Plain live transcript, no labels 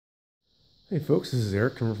Hey folks, this is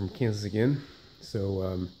Eric coming from Kansas again. So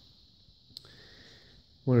I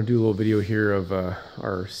want to do a little video here of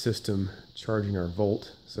our system charging our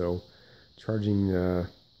Volt. So charging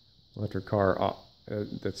electric car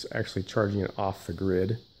that's actually charging it off the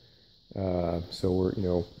grid.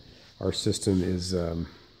 So our system is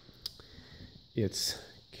it's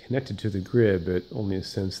connected to the grid, but only in the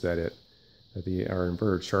sense that our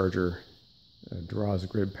inverter charger draws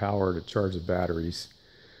grid power to charge the batteries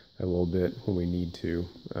a little bit when we need to,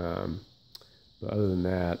 but other than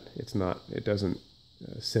that, it doesn't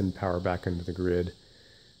send power back into the grid.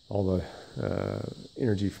 All the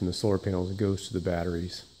energy from the solar panels goes to the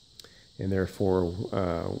batteries, and therefore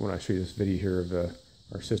when I show you this video here of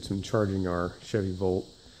our system charging our Chevy Volt,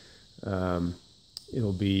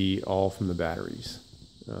 it'll be all from the batteries,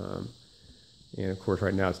 and of course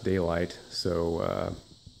right now it's daylight, so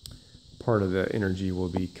part of the energy will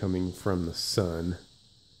be coming from the sun,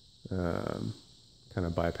 kind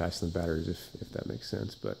of bypassing the batteries, if that makes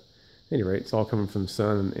sense. But at any rate, it's all coming from the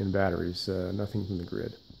sun and batteries, nothing from the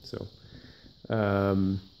grid. So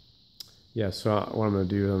yeah, so what I'm going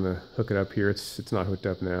to do, I'm going to hook it up here. It's not hooked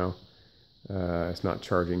up now. It's not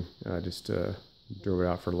charging. I just drove it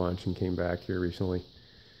out for lunch and came back here recently.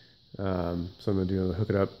 So I'm going to hook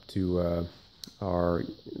it up to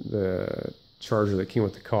the charger that came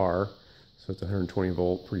with the car. So it's a 120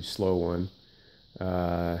 volt, pretty slow one.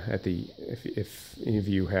 If any of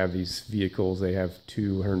you have these vehicles, they have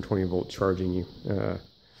two 120 volt charging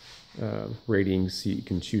ratings. So you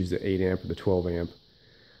can choose the 8 amp or the 12 amp.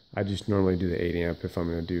 I just normally do the 8 amp if I'm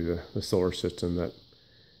going to do the solar system. That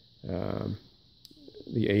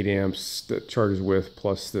the 8 amps that charges with,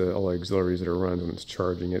 plus all the auxiliaries that are run when it's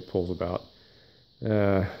charging, it pulls about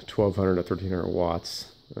 1200 to 1300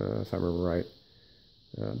 watts, if I remember right.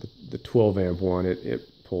 The 12 amp one, it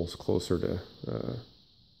pulls closer to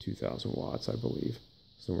 2000 watts, I believe,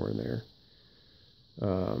 somewhere in there.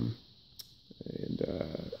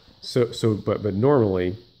 But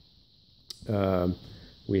normally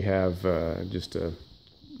we have just a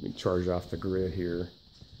charge off the grid here.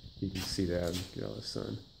 You can see that, get out of the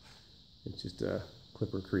sun. It's just a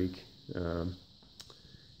Clipper Creek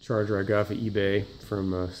charger I got off of eBay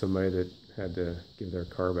from somebody that had to give their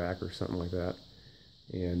car back or something like that.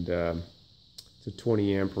 And it's a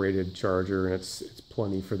 20 amp rated charger, and it's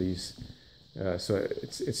plenty for these. So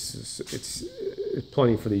it's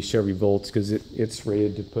plenty for these Chevy Volts, because it's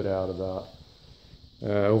rated to put out about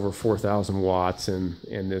over 4,000 watts, and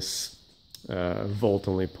this Volt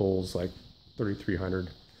only pulls like 3,300.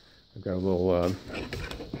 I've got a little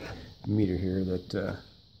meter here that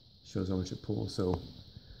shows how much it pulls. So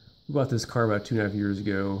we bought this car about 2.5 years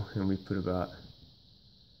ago, and we put about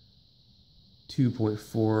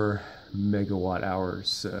 2.4 megawatt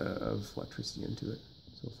hours of electricity into it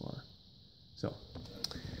so far. So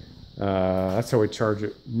that's how we charge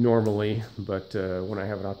it normally, but when I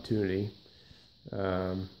have an opportunity,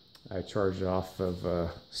 I charge it off of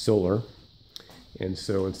solar. And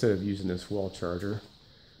so instead of using this wall charger,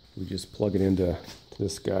 we just plug it into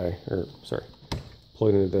this guy,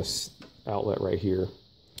 plug it into this outlet right here.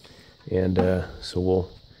 And so we'll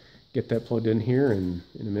get that plugged in here in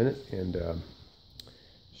a minute, and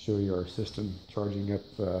show you our system charging up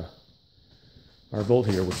our Volt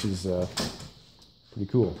here, which is pretty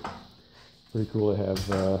cool. Pretty cool to have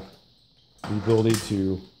the ability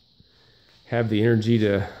to have the energy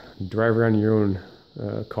to drive around your own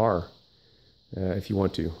car if you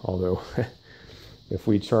want to. Although if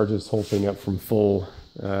we charge this whole thing up from full,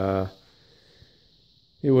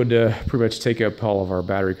 it would pretty much take up all of our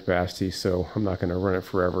battery capacity. So I'm not going to run it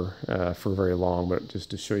forever for very long, but just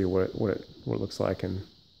to show you what it looks like and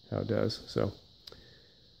how it does. So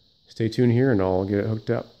stay tuned here and I'll get it hooked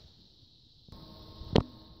up.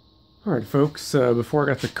 Alright folks, before I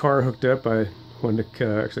got the car hooked up, I wanted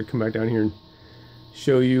to actually come back down here and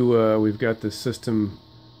show you we've got the system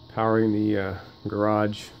powering the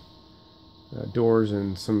garage doors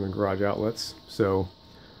and some of the garage outlets. So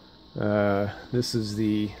this is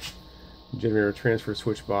the generator transfer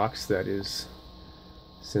switch box that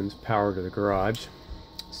sends power to the garage.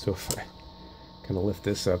 So if I kind of lift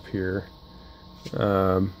this up here,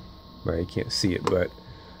 well, you can't see it, but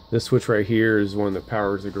this switch right here is one that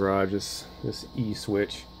powers the garage, this E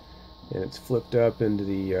switch, and it's flipped up into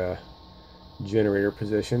the generator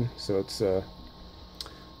position, so it's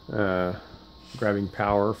grabbing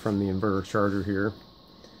power from the inverter charger here.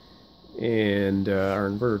 And our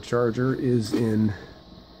inverter charger is in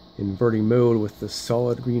inverting mode with the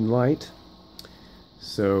solid green light,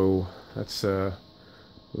 so that's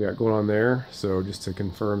we got going on there. So just to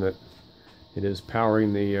confirm that it is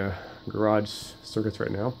powering the garage circuits right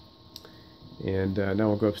now. And now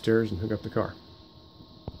we'll go upstairs and hook up the car.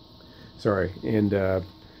 Sorry, and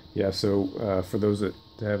yeah, so for those that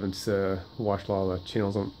haven't watched a lot of the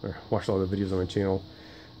channels on, or watched a lot of the videos on my channel,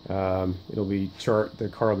 it'll be the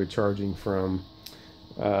car will be charging from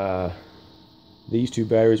these two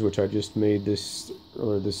batteries, which I just made this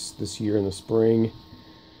year in the spring.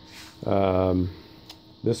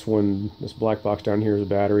 This black box down here is a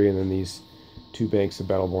battery, and then these two banks of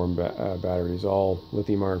Battleborn batteries, all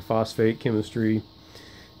lithium iron phosphate chemistry,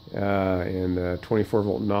 and 24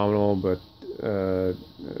 volt nominal, but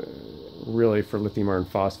really for lithium iron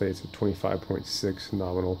phosphate it's a 25.6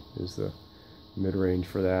 nominal is the mid-range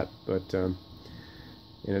for that. But and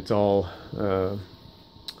it's all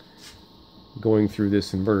going through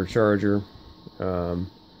this inverter charger.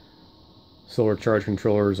 Solar charge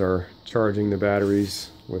controllers are charging the batteries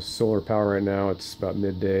with solar power right now. It's about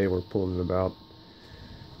midday. We're pulling at about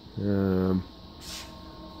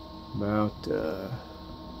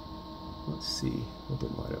let's see, that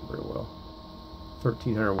didn't light up very well,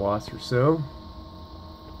 1300 watts or so.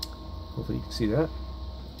 Hopefully you can see that.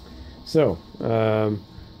 So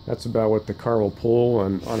that's about what the car will pull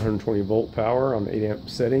on 120 volt power on the 8 amp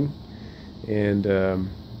setting. And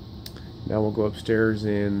now we'll go upstairs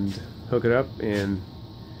and hook it up, and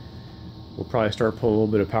we'll probably start pulling a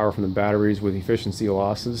little bit of power from the batteries with efficiency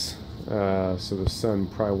losses, so the sun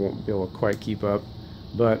probably won't be able to quite keep up,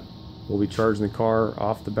 but we'll be charging the car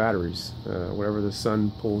off the batteries. Whatever the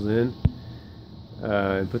sun pulls in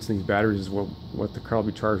and puts in these batteries is what the car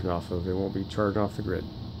will be charging off of. It won't be charging off the grid.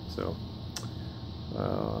 So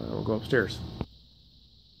we'll go upstairs.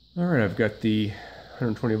 Alright, I've got the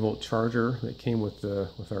 120 volt charger that came with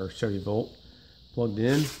our Chevy Volt plugged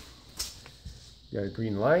in. Got a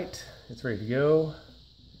green light, it's ready to go,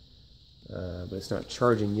 but it's not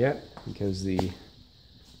charging yet because the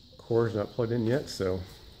cord is not plugged in yet. So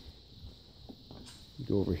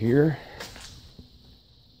go over here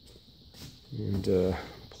and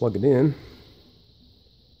plug it in.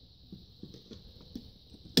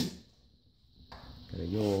 Got a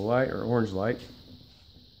yellow light or orange light.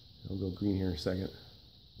 I'll go green here in a second.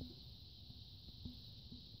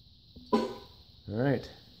 All right.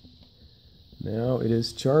 Now it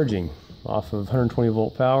is charging off of 120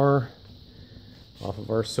 volt power, off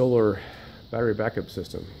of our solar battery backup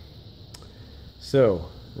system. So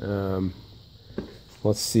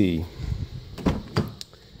let's see.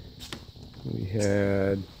 We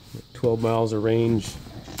had 12 miles of range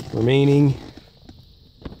remaining.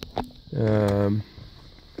 Let's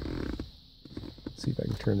see if I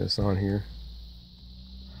can turn this on here.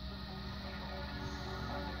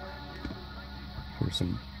 Here's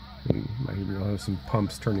some. I'll have some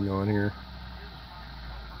pumps turning on here.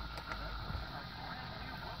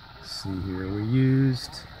 Let's see here, we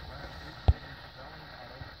used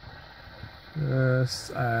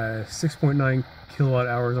 6.9 kilowatt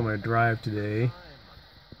hours on my drive today.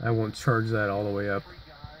 I won't charge that all the way up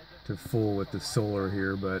to full with the solar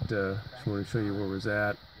here, but just want to show you where it was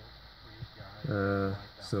at.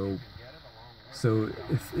 So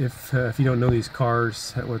if you don't know these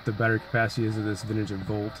cars, what the battery capacity is of this vintage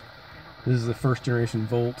Volt, this is the first generation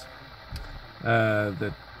Volt.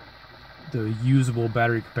 The usable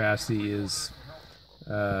battery capacity is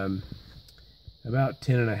about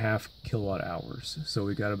 10.5 kilowatt hours. So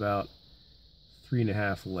we got about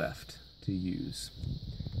 3.5 left to use.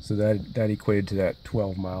 So that equated to that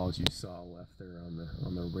 12 miles you saw left there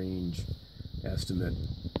on the range estimate.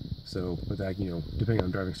 So with that, depending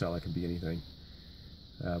on driving style, that can be anything.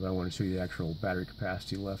 But I want to show you the actual battery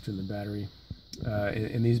capacity left in the battery.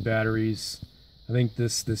 In these batteries, I think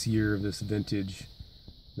this year of this vintage,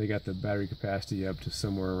 they got the battery capacity up to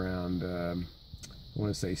somewhere around, I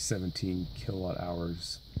want to say 17 kilowatt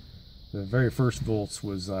hours. The very first Volts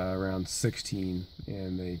was around 16,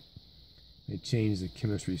 and they changed the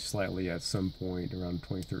chemistry slightly at some point around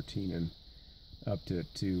 2013 and upped it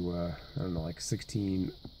to I don't know, like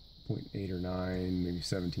 16.8 or 9, maybe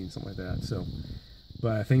 17, something like that. So,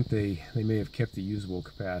 but I think they may have kept the usable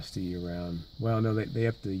capacity around. Well, no, they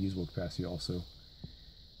upped the usable capacity also.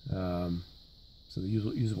 So the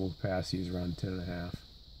usable capacity is around 10.5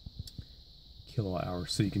 kilowatt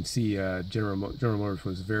hours. So you can see General Motors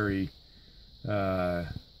was very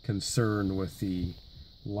concerned with the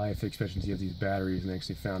life expectancy of these batteries, and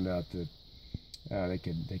actually found out that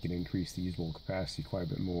they could increase the usable capacity quite a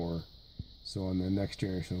bit more. So on the next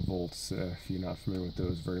generation of Volts, if you're not familiar with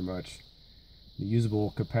those very much, the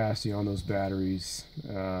usable capacity on those batteries,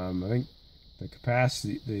 I think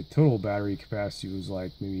the total battery capacity was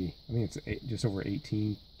like it's just over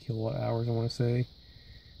 18 kilowatt hours, I want to say,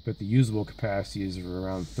 but the usable capacity is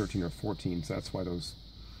around 13 or 14. So that's why those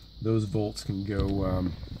those volts can go,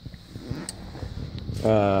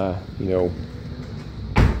 you know,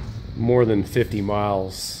 more than 50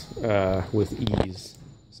 miles with ease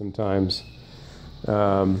sometimes.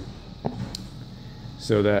 So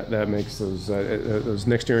that makes those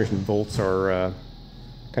next generation volts are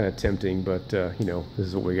kind of tempting, but you know, this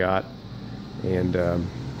is what we got. And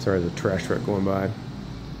sorry, there's a trash truck going by.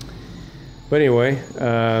 But anyway,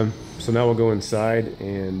 so now we'll go inside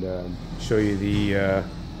and show you the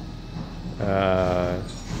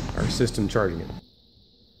our system charging it.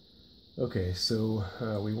 Okay, so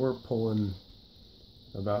we were pulling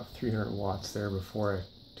about 300 watts there before I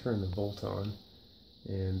turned the volt on,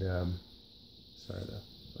 and sorry,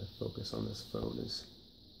 my focus on this phone is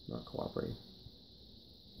not cooperating.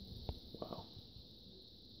 Wow.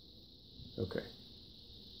 Okay.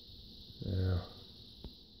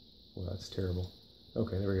 Well, that's terrible.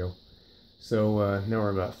 Okay, there we go. So now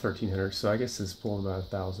we're about 1300. So I guess it's pulling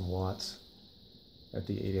about 1,000 watts at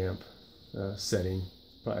the 8 amp setting.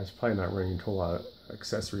 But it's probably not running a whole lot of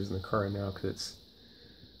accessories in the car right now because it's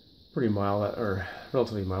pretty mild, or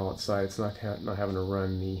relatively mild outside. It's not having to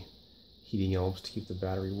run the heating elements to keep the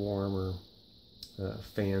battery warm, or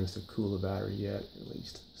fans to cool the battery yet, at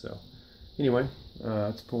least. So anyway,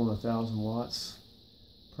 it's pulling 1,000 watts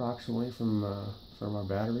approximately from our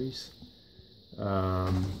batteries.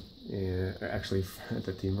 And actually,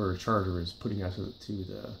 that the inverter charger is putting out to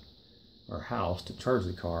our house to charge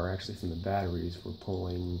the car. Actually, from the batteries, we're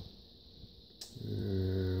pulling.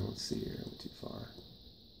 Let's see here, I went too far.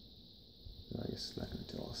 I guess it's not going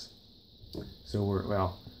to tell us. So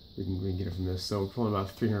we can get it from this. So we're pulling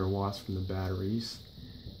about 300 watts from the batteries,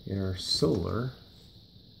 and our solar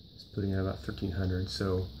is putting out about 1,300.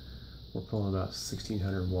 So we're pulling about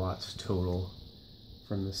 1,600 watts total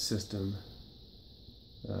from the system.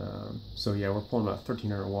 So yeah, we're pulling about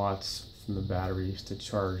 1,300 watts from the batteries to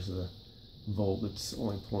charge the volt that's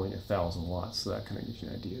only pulling 1,000 watts. So that kind of gives you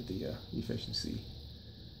an idea of the efficiency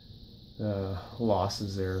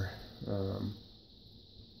losses there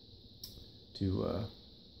to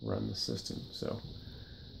run the system. So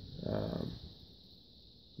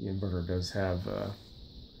the inverter does have,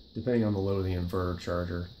 depending on the load of the inverter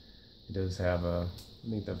charger, it does have I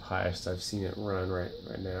think the highest I've seen it run right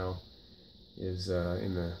now is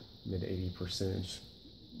in the mid 80%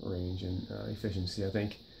 range in efficiency. I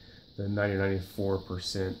think the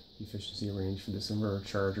 90-94% efficiency range for this inverter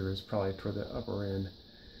charger is probably toward the upper end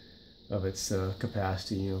of its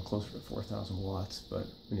capacity, you know, closer to 4,000 watts. But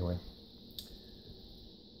anyway,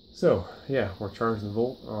 so yeah, we're charging the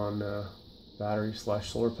volt on battery /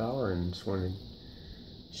 solar power, and just wanted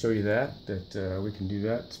to show you that we can do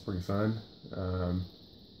that. It's pretty fun,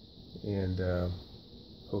 and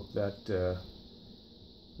hope that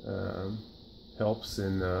helps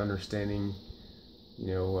in understanding, you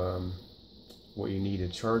know, what you need to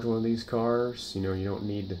charge one of these cars. You know, you don't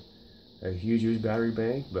need a huge battery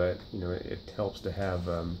bank, but you know, it helps to have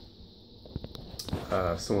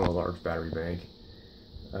somewhat a large battery bank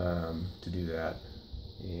to do that.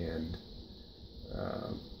 And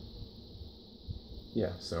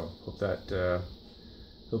yeah, so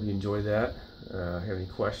hope you enjoy that. Have any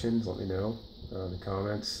questions, let me know in the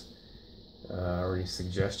comments, or any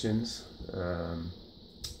suggestions,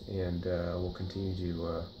 and we'll continue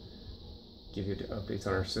to give you updates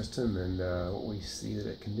on our system and what we see that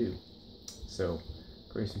it can do. So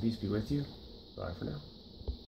grace and peace be with you. Bye for now.